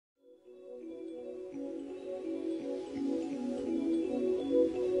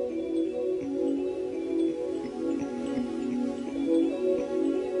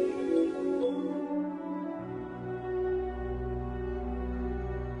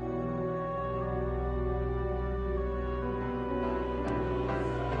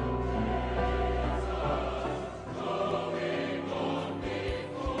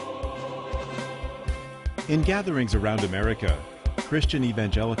In gatherings around America, Christian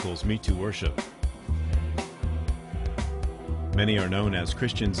evangelicals meet to worship. Many are known as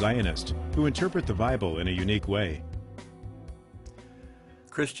Christian Zionists, who interpret the Bible in a unique way.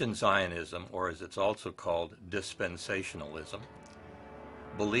 Christian Zionism, or as it's also called, dispensationalism,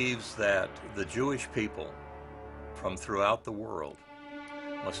 believes that the Jewish people from throughout the world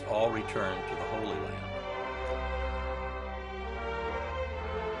must all return to the Holy Land.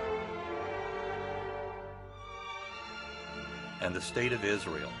 And the state of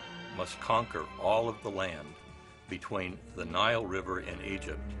Israel must conquer all of the land between the Nile River in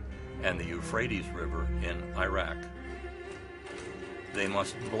Egypt and the Euphrates River in Iraq. They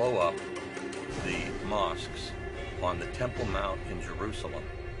must blow up the mosques on the Temple Mount in Jerusalem.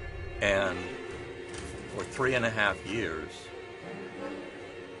 And for 3.5 years,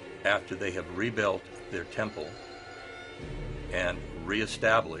 after they have rebuilt their temple and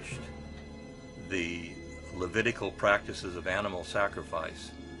reestablished the Levitical practices of animal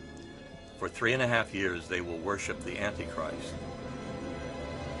sacrifice, for 3.5 years they will worship the Antichrist.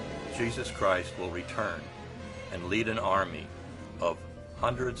 Jesus Christ will return and lead an army of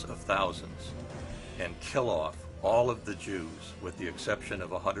hundreds of thousands and kill off all of the Jews with the exception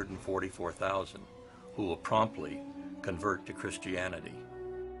of 144,000 who will promptly convert to Christianity.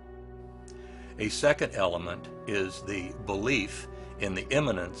 A second element is the belief in the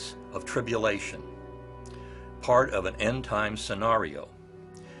imminence of tribulation, part of an end-time scenario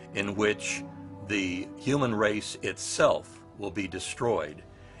in which the human race itself will be destroyed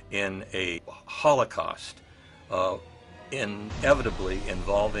in a holocaust, inevitably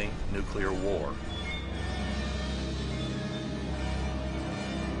involving nuclear war.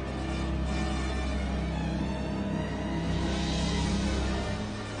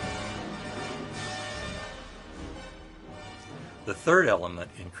 The third element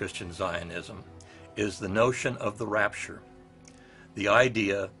in Christian Zionism is the notion of the rapture, the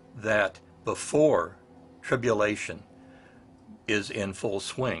idea that before tribulation is in full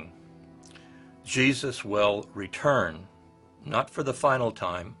swing, Jesus will return, not for the final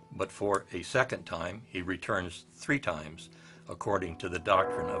time, but for a second time. He returns 3 times, according to the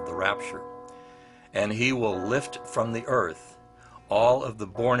doctrine of the rapture. And he will lift from the earth all of the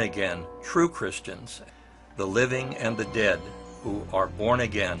born-again true Christians. The living and the dead who are born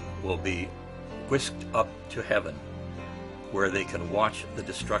again will be whisked up to heaven, where they can watch the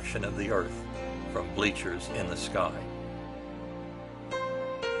destruction of the earth from bleachers in the sky.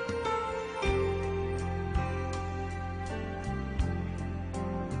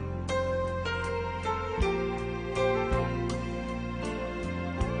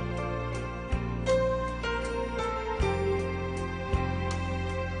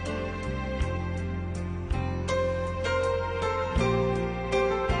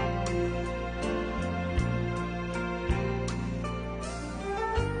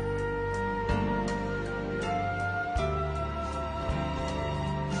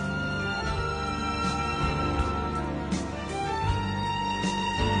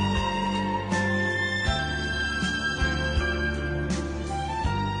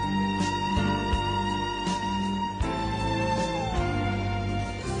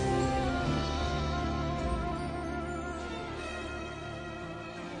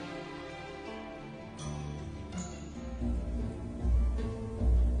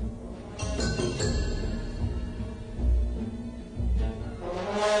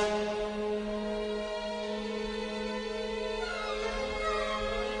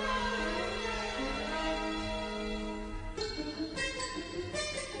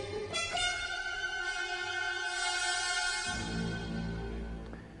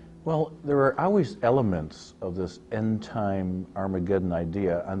 Well, there are always elements of this end-time Armageddon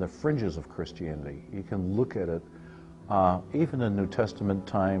idea on the fringes of Christianity. You can look at it, even in New Testament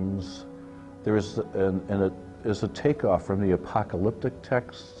times, there is a takeoff from the apocalyptic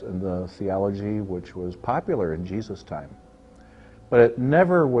texts and the theology which was popular in Jesus' time. But it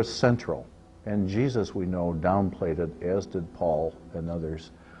never was central, and Jesus, we know, downplayed it, as did Paul and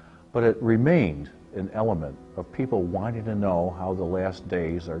others. But it remained an element of people wanting to know how the last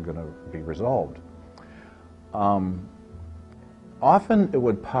days are going to be resolved. Often it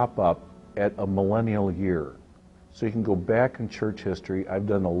would pop up at a millennial year. So you can go back in church history. I've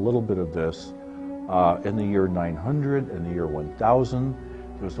done a little bit of this. In the year 900, in the year 1000,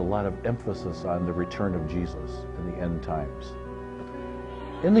 there was a lot of emphasis on the return of Jesus in the end times.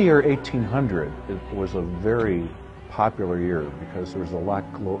 In the year 1800, it was a very popular year because there was a lot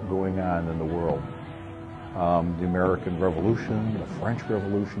going on in the world. The American Revolution, the French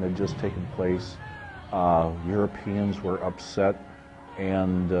Revolution had just taken place. Europeans were upset,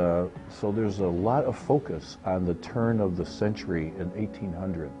 And so there's a lot of focus on the turn of the century in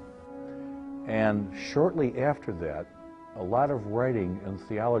 1800. And shortly after that, a lot of writing and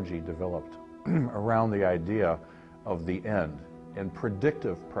theology developed around the idea of the end and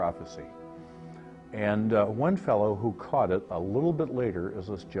predictive prophecy. And one fellow who caught it a little bit later is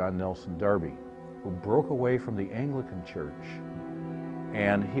this John Nelson Darby, who broke away from the Anglican Church.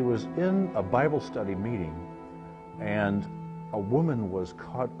 And he was in a Bible study meeting, and a woman was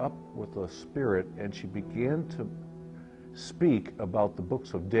caught up with the Spirit, and she began to speak about the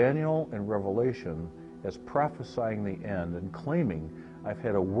books of Daniel and Revelation as prophesying the end and claiming, I've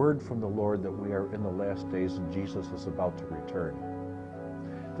had a word from the Lord that we are in the last days and Jesus is about to return.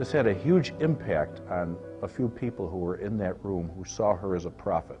 This had a huge impact on a few people who were in that room who saw her as a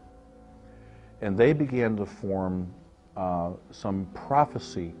prophet. And they began to form some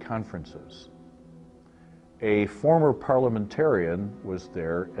prophecy conferences. A former parliamentarian was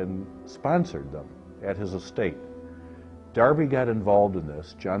there and sponsored them at his estate. Darby got involved in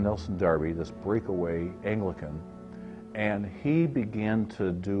this, John Nelson Darby, this breakaway Anglican, and he began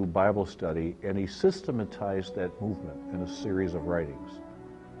to do Bible study, and he systematized that movement in a series of writings.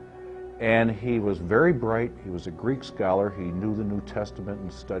 And he was very bright. He was a Greek scholar. He knew the New Testament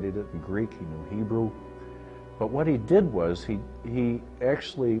and studied it in Greek. He knew Hebrew. But what he did was he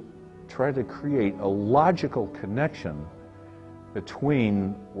actually tried to create a logical connection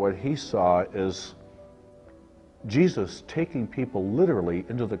between what he saw as Jesus taking people literally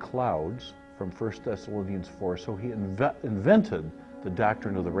into the clouds from 1 Thessalonians 4, so he invented the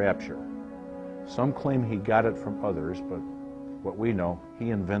doctrine of the rapture. Some claim he got it from others, but what we know, he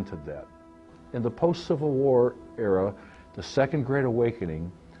invented that. In the post-Civil War era, the Second Great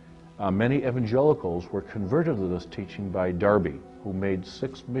Awakening, many evangelicals were converted to this teaching by Darby, who made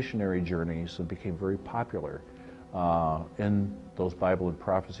 6 missionary journeys and became very popular in those Bible and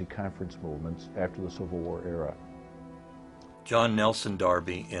prophecy conference movements after the Civil War era. John Nelson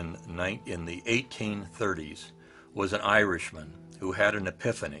Darby in the 1830s was an Irishman who had an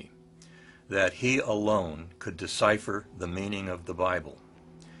epiphany that he alone could decipher the meaning of the Bible.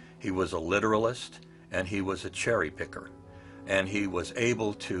 He was a literalist and he was a cherry picker, and he was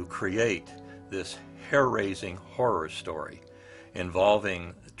able to create this hair-raising horror story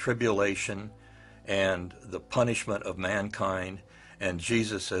involving tribulation and the punishment of mankind and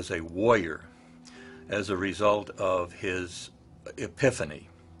Jesus as a warrior as a result of his epiphany.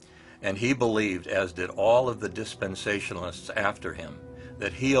 And he believed, as did all of the dispensationalists after him,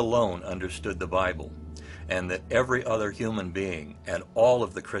 that he alone understood the Bible, and that every other human being and all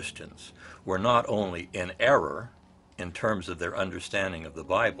of the Christians were not only in error in terms of their understanding of the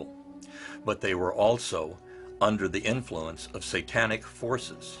Bible, but they were also under the influence of satanic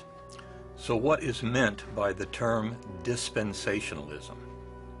forces. So what is meant by the term dispensationalism?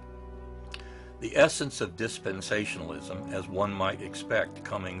 The essence of dispensationalism, as one might expect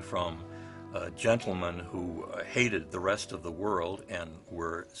coming from gentlemen who hated the rest of the world and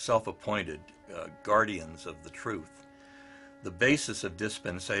were self-appointed guardians of the truth, the basis of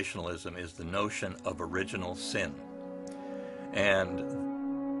dispensationalism is the notion of original sin.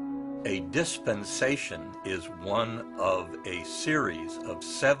 And a dispensation is one of a series of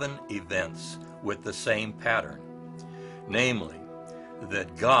 7 events with the same pattern, namely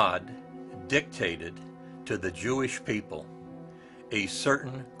that God dictated to the Jewish people a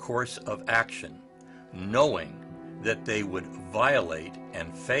certain course of action, knowing that they would violate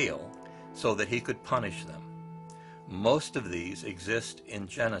and fail so that he could punish them. Most of these exist in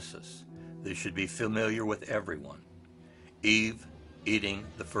Genesis. They should be familiar with everyone. Eve eating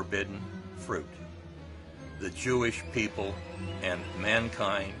the forbidden fruit, the Jewish people and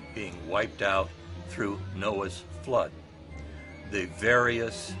mankind being wiped out through Noah's flood, the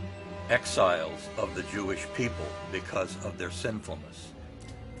various exiles of the Jewish people because of their sinfulness.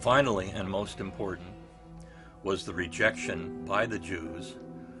 Finally, and most important, was the rejection by the Jews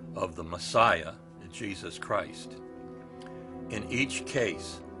of the Messiah, Jesus Christ. In each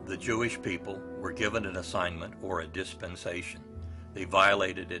case, the Jewish people were given an assignment or a dispensation. They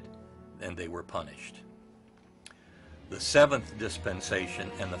violated it, and they were punished. The 7th dispensation,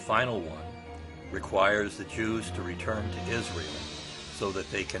 and the final one, requires the Jews to return to Israel so that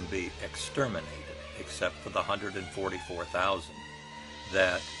they can be exterminated, except for the 144,000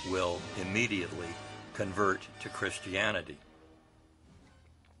 that will immediately convert to Christianity.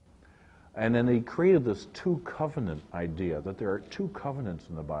 And then he created this 2 covenant idea, that there are 2 covenants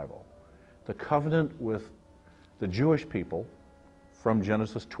in the Bible. The covenant with the Jewish people from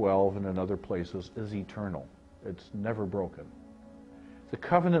Genesis 12 and in other places is eternal. It's never broken. The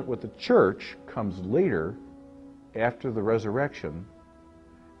covenant with the church comes later, after the resurrection,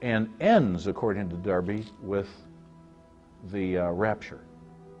 and ends, according to Darby, with the rapture,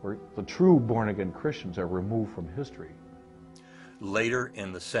 where the true born-again Christians are removed from history. Later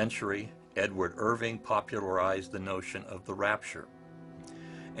in the century, Edward Irving popularized the notion of the rapture.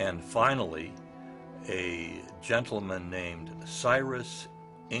 And finally, a gentleman named Cyrus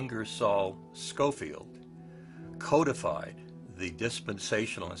Ingersoll Schofield codified the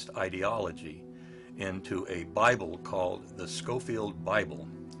dispensationalist ideology into a Bible called the Schofield Bible,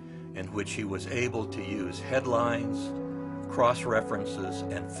 in which he was able to use headlines, cross-references,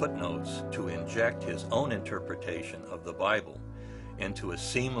 and footnotes to inject his own interpretation of the Bible into a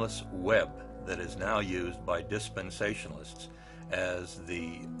seamless web that is now used by dispensationalists as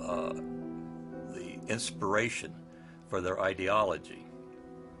the inspiration for their ideology.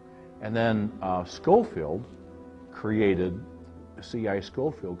 And then Schofield created, C.I.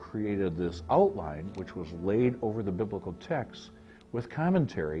 Schofield created this outline which was laid over the biblical text with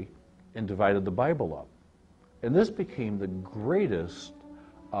commentary and divided the Bible up. And this became the greatest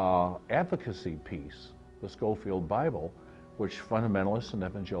advocacy piece, the Schofield Bible, which fundamentalists and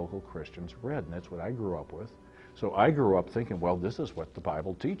evangelical Christians read, and that's what I grew up with. So I grew up thinking, well, this is what the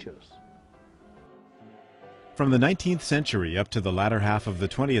Bible teaches. From the 19th century up to the latter half of the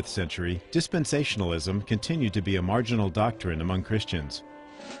 20th century, dispensationalism continued to be a marginal doctrine among Christians.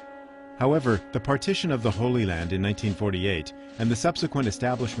 However, the partition of the Holy Land in 1948 and the subsequent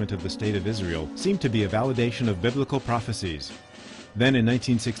establishment of the State of Israel seemed to be a validation of biblical prophecies. Then in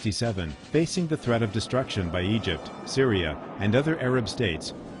 1967, facing the threat of destruction by Egypt, Syria, and other Arab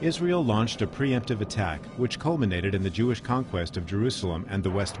states, Israel launched a preemptive attack which culminated in the Jewish conquest of Jerusalem and the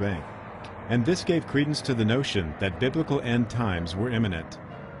West Bank. And this gave credence to the notion that biblical end times were imminent.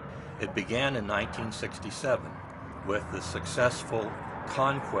 It began in 1967 with the successful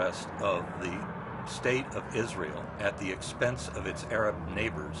conquest of the State of Israel at the expense of its Arab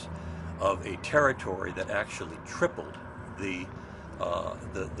neighbors of a territory that actually tripled the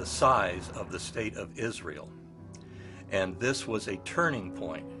size of the State of Israel. And this was a turning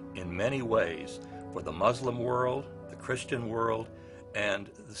point in many ways for the Muslim world, the Christian world, and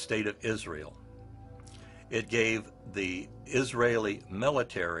the State of Israel. It gave the Israeli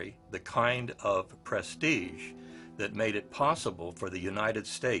military the kind of prestige that made it possible for the United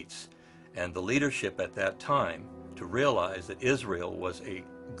States and the leadership at that time to realize that Israel was a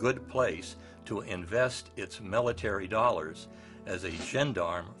good place to invest its military dollars as a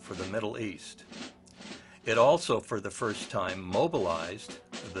gendarme for the Middle East. It also, for the first time, mobilized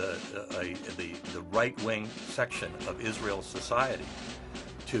the right-wing section of Israel's society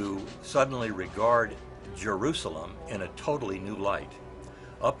to suddenly regard Jerusalem in a totally new light.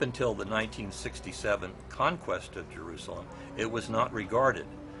 Up until the 1967 conquest of Jerusalem, it was not regarded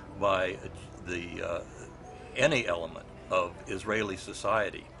by any element of Israeli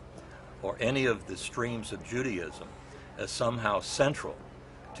society or any of the streams of Judaism as somehow central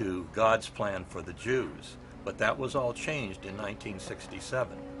to God's plan for the Jews. But that was all changed in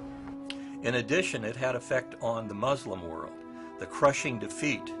 1967. In addition, it had effect on the Muslim world. The crushing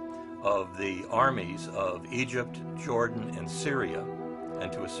defeat of the armies of Egypt, Jordan, and Syria,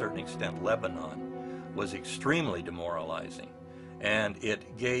 and to a certain extent Lebanon, was extremely demoralizing. And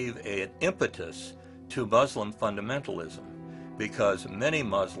it gave an impetus to Muslim fundamentalism, because many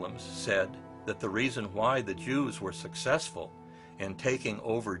Muslims said that the reason why the Jews were successful in taking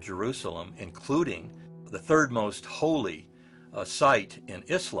over Jerusalem, including the third most holy site in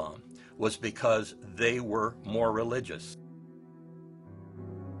Islam, was because they were more religious.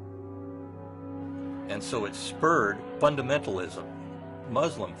 And so it spurred fundamentalism,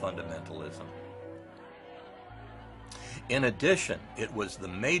 Muslim fundamentalism. In addition, it was the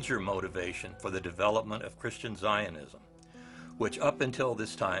major motivation for the development of Christian Zionism, which up until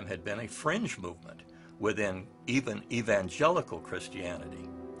this time had been a fringe movement within even evangelical Christianity.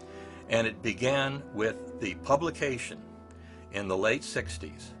 And it began with the publication in the late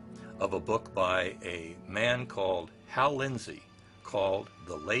 60s of a book by a man called Hal Lindsey called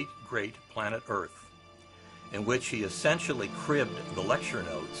The Late Great Planet Earth, in which he essentially cribbed the lecture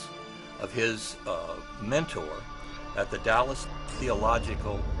notes of his mentor at the Dallas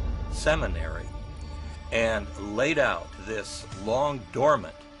Theological Seminary and laid out this long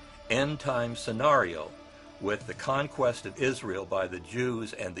dormant end-time scenario with the conquest of Israel by the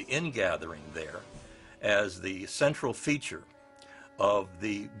Jews and the ingathering there as the central feature of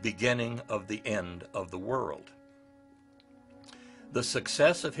the beginning of the end of the world. The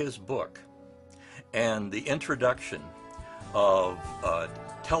success of his book and the introduction of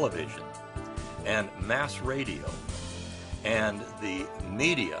television and mass radio and the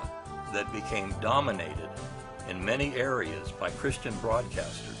media that became dominated in many areas by Christian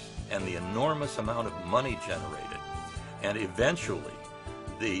broadcasters and the enormous amount of money generated, and eventually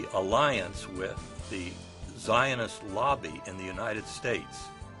the alliance with the Zionist lobby in the United States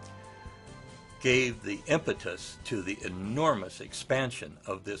gave the impetus to the enormous expansion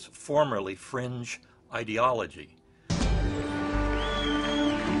of this formerly fringe ideology.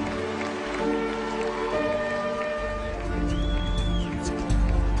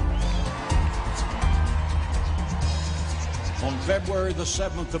 On February the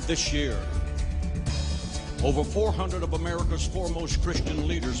 7th of this year, over 400 of America's foremost Christian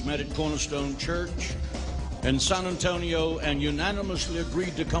leaders met at Cornerstone Church in San Antonio and unanimously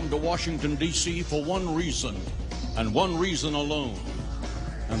agreed to come to Washington, D.C. for one reason, and one reason alone.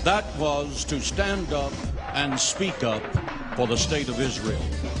 And that was to stand up and speak up for the state of Israel.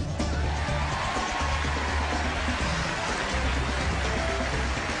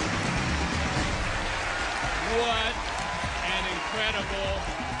 What an incredible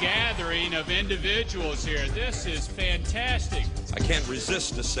gathering of individuals here. This is fantastic. I can't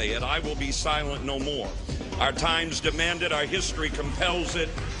resist to say it. I will be silent no more. Our times demand it, our history compels it,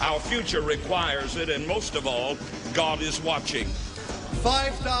 our future requires it, and most of all, God is watching.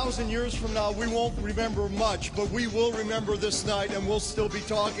 5,000 years from now, we won't remember much, but we will remember this night, and we'll still be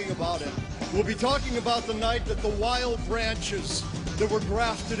talking about it. We'll be talking about the night that the wild branches that were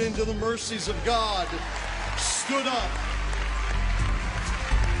grafted into the mercies of God stood up.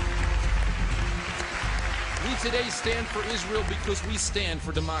 We today stand for Israel because we stand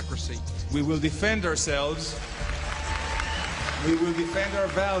for democracy. We will defend ourselves. We will defend our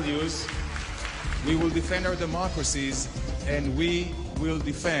values. We will defend our democracies. And we will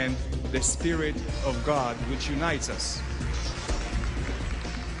defend the Spirit of God, which unites us.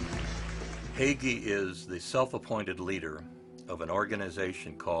 Hagee is the self-appointed leader of an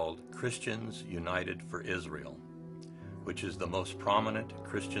organization called Christians United for Israel, which is the most prominent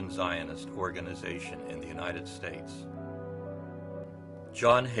Christian Zionist organization in the United States.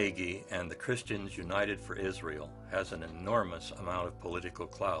 John Hagee and the Christians United for Israel has an enormous amount of political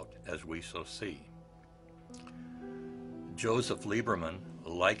clout, as we so see. Joseph Lieberman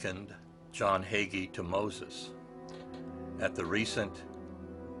likened John Hagee to Moses. At the recent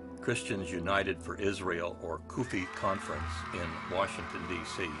Christians United for Israel, or CUFI conference in Washington,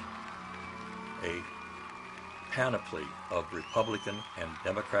 D.C., a panoply of Republican and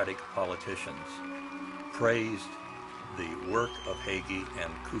Democratic politicians praised the work of Hagee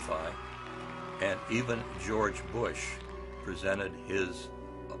and CUFI, and even George Bush presented his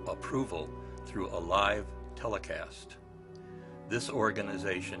approval through a live telecast. This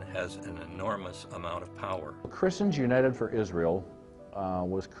organization has an enormous amount of power. Christians United for Israel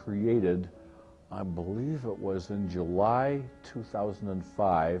was created, I believe it was in July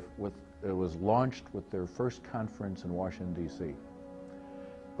 2005. It was launched with their first conference in Washington, D.C.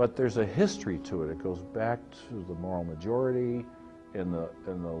 But there's a history to it. It goes back to the moral majority in the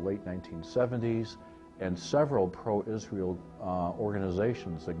late 1970s, and several pro-Israel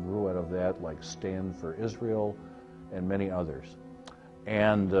organizations that grew out of that, like Stand for Israel and many others.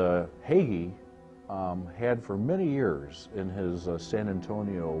 And Hagee had for many years in his San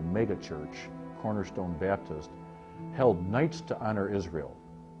Antonio megachurch, Cornerstone Baptist, held nights to honor Israel.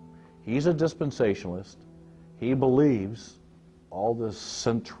 He's a dispensationalist. He believes all this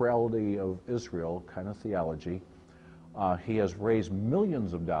centrality of Israel kind of theology. He has raised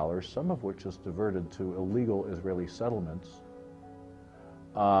millions of dollars, some of which is diverted to illegal Israeli settlements.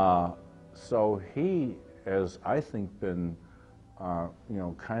 So he has, I think, been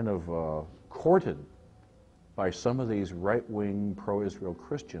kind of courted by some of these right-wing pro-Israel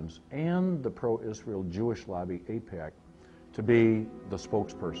Christians and the pro-Israel Jewish lobby, AIPAC, to be the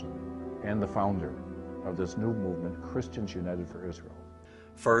spokesperson and the founder of this new movement, Christians United for Israel.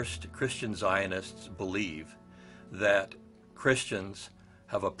 First, Christian Zionists believe that Christians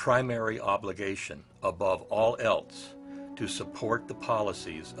have a primary obligation above all else to support the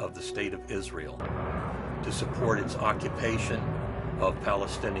policies of the State of Israel, to support its occupation of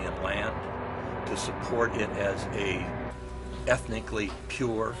Palestinian land, to support it as a ethnically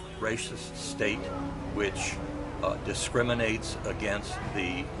pure, racist state which discriminates against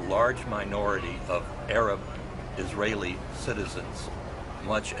the large minority of Arab Israeli citizens,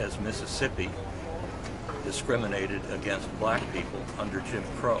 much as Mississippi discriminated against black people under Jim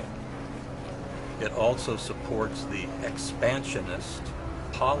Crow. It also supports the expansionist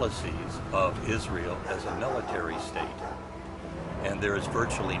policies of Israel as a military state. And there is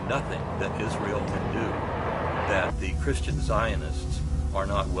virtually nothing that Israel can do that the Christian Zionists are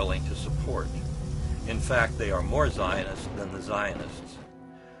not willing to support. In fact, they are more Zionist than the Zionists.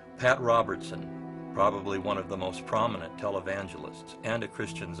 Pat Robertson, probably one of the most prominent televangelists and a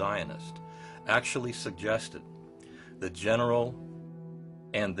Christian Zionist, actually suggested the general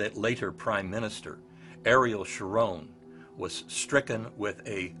and the later Prime Minister, Ariel Sharon, was stricken with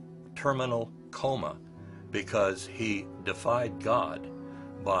a terminal coma because he defied God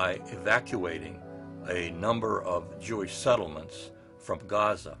by evacuating a number of Jewish settlements from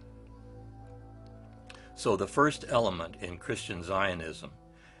Gaza. So the first element in Christian Zionism,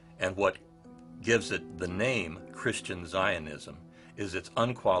 and what gives it the name Christian Zionism, is its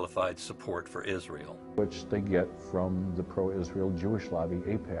unqualified support for Israel. Which they get from the pro-Israel Jewish lobby,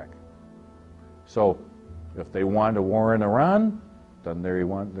 AIPAC. So if they want a war in Iran, then they're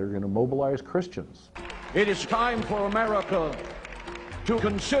going to mobilize Christians. It is time for America to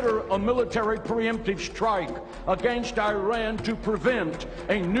consider a military preemptive strike against Iran to prevent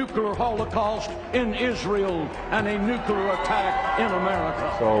a nuclear holocaust in Israel and a nuclear attack in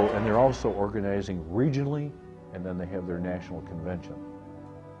America. So, and they're also organizing regionally, and then they have their national convention.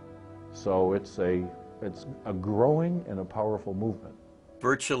 So it's a growing and a powerful movement.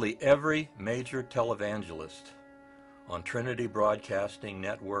 Virtually every major televangelist on Trinity Broadcasting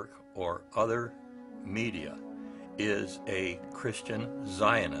Network or other media is a Christian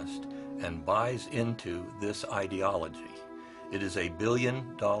Zionist and buys into this ideology. It is a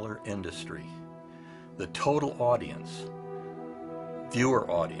billion-dollar industry. The total audience,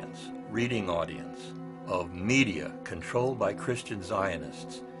 viewer audience, reading audience of media controlled by Christian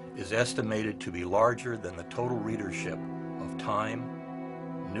Zionists is estimated to be larger than the total readership of Time,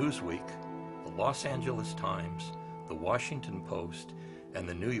 Newsweek, the Los Angeles Times, the Washington Post, and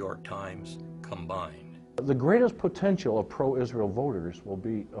the New York Times combined. The greatest potential of pro-Israel voters will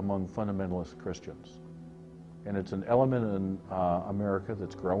be among fundamentalist Christians. And it's an element in America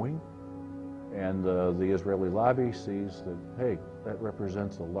that's growing. And the Israeli lobby sees that, hey, that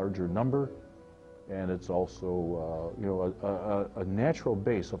represents a larger number. And it's also, you know, a natural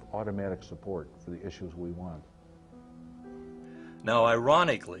base of automatic support for the issues we want. Now,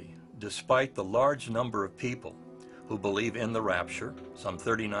 ironically, despite the large number of people who believe in the rapture, some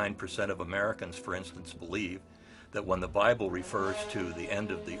 39% of Americans, for instance, believe that when the Bible refers to the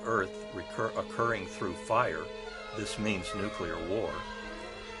end of the earth occurring through fire, this means nuclear war.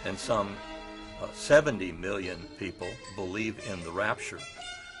 And some 70 million people believe in the rapture.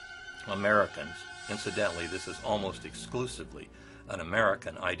 Americans, incidentally, this is almost exclusively an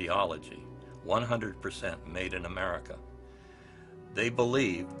American ideology, 100% made in America. They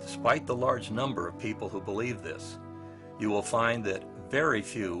believe, despite the large number of people who believe this, you will find that very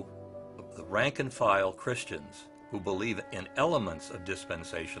few of the rank-and-file Christians who believe in elements of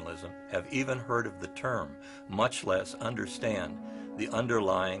dispensationalism have even heard of the term, much less understand the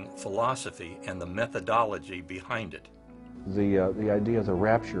underlying philosophy and the methodology behind it. The idea of the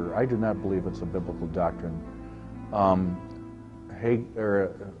rapture, I do not believe it's a biblical doctrine.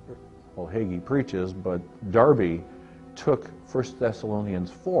 Hagee preaches, but Darby took 1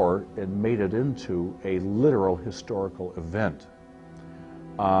 Thessalonians 4 and made it into a literal historical event.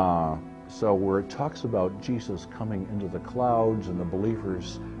 So where it talks about Jesus coming into the clouds and the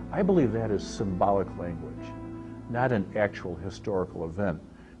believers, I believe that is symbolic language, not an actual historical event.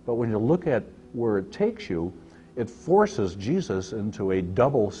 But when you look at where it takes you, it forces Jesus into a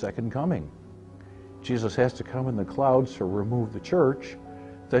double second coming. Jesus has to come in the clouds to remove the church,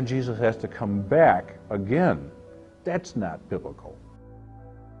 then Jesus has to come back again. That's not biblical.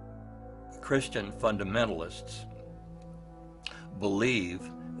 Christian fundamentalists believe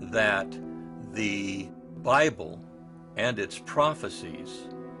that the Bible and its prophecies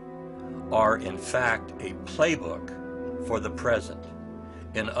are in fact a playbook for the present.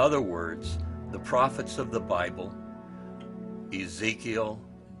 In other words, the prophets of the Bible, Ezekiel,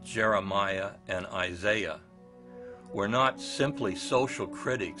 Jeremiah, and Isaiah, were not simply social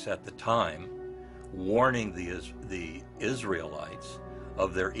critics at the time, warning the Israelites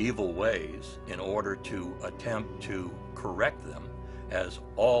of their evil ways in order to attempt to correct them, as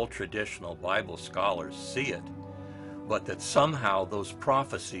all traditional Bible scholars see it, but that somehow those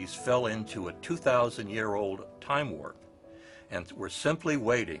prophecies fell into a 2,000-year-old time warp, and were simply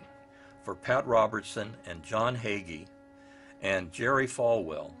waiting for Pat Robertson and John Hagee and Jerry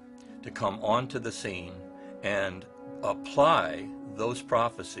Falwell to come onto the scene and apply those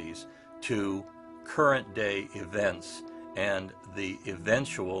prophecies to current day events and the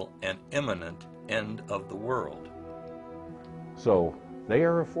eventual and imminent end of the world. So they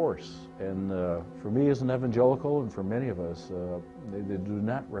are a force, and for me as an evangelical and for many of us, they do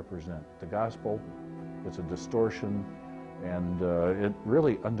not represent the gospel. It's a distortion, and it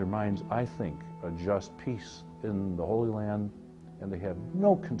really undermines, I think, a just peace in the Holy Land and they have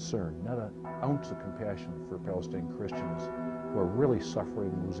no concern, not an ounce of compassion for Palestinian Christians who are really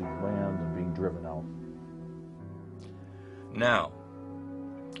suffering, losing land, and being driven out. Now,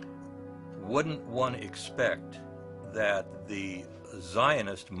 wouldn't one expect that the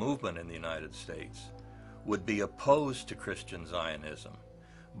Zionist movement in the United States would be opposed to Christian Zionism,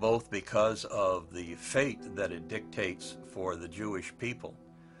 both because of the fate that it dictates for the Jewish people,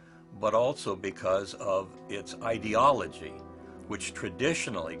 but also because of its ideology, which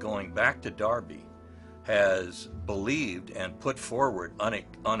traditionally, going back to Darby, has believed and put forward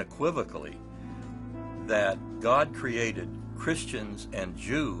unequivocally that God created Christians and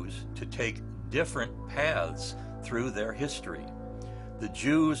Jews to take different paths through their history. The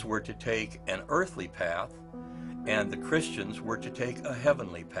Jews were to take an earthly path, and the Christians were to take a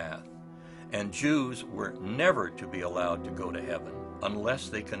heavenly path. And Jews were never to be allowed to go to heaven unless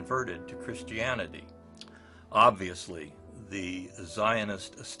they converted to Christianity. Obviously, the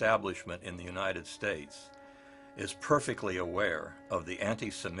Zionist establishment in the United States is perfectly aware of the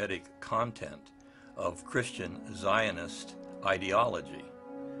anti-Semitic content of Christian Zionist ideology.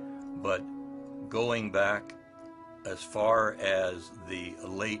 But going back as far as the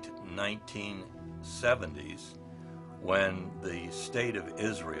late 1970s, when the State of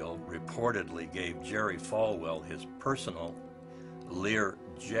Israel reportedly gave Jerry Falwell his personal Lear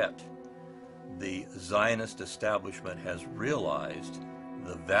jet, the Zionist establishment has realized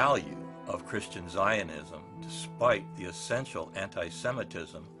the value of Christian Zionism despite the essential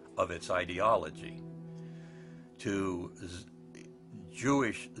anti-Semitism of its ideology. To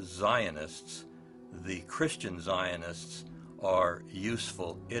Jewish Zionists, the Christian Zionists are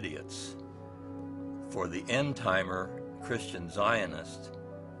useful idiots. For the end-timer Christian Zionists,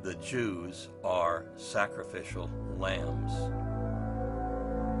 the Jews are sacrificial lambs.